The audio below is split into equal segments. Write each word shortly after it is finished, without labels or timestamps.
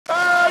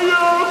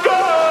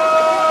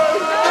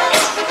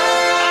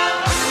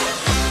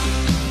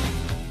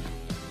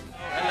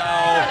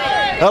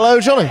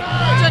Hello, Johnny.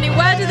 Johnny,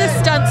 where do the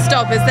stunts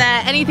stop? Is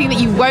there anything that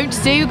you won't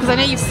do? Because I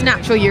know you've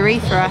snapped your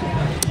urethra.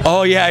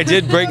 Oh yeah, I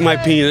did break my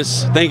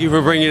penis. Thank you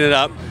for bringing it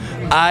up.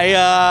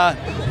 I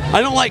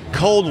don't like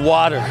cold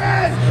water.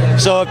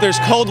 So if there's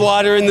cold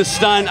water in the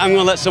stunt, I'm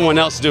gonna let someone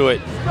else do it.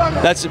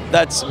 That's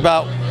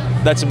about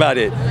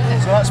it.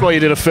 So that's why you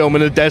did a film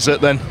in the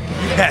desert then?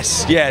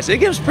 Yes. It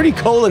gets pretty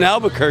cold in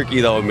Albuquerque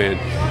though, man.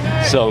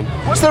 So.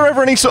 Was there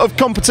ever any sort of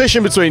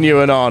competition between you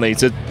and Arnie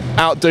to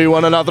outdo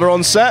one another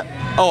on set?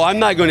 Oh, I'm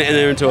not going to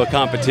enter into a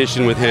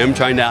competition with him,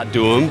 trying to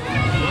outdo him.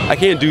 I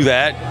can't do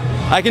that.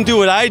 I can do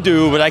what I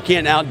do, but I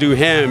can't outdo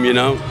him, you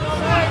know?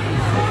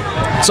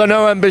 So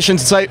no ambition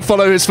to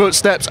follow his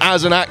footsteps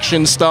as an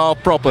action star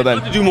proper then?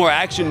 I'd love to do more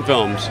action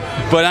films,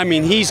 but I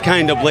mean, he's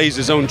kind of blazed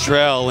his own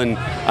trail, and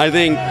I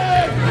think,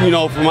 you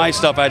know, for my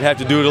stuff, I'd have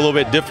to do it a little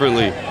bit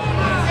differently.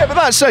 Yeah, but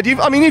that said, you've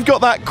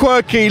got that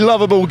quirky,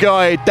 lovable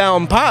guy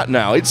down pat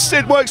now.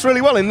 It works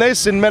really well in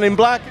this, in Men in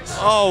Black.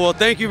 Oh, well,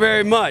 thank you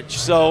very much.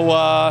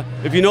 So,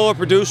 if you know a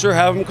producer,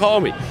 have him call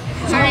me.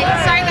 Sorry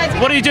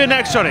guys. What are you doing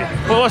next, Johnny?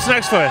 What's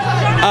next for you?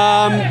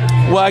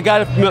 Well, I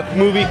got a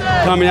movie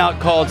coming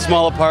out called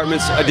Small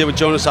Apartments. I did with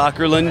Jonas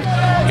Åkerlund,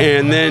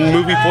 and then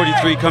movie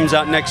 43 comes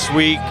out next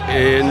week,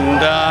 and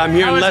I'm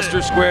here in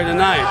Leicester Square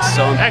tonight.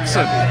 So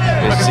excellent.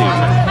 Nice to see you.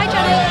 Hi,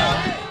 Johnny.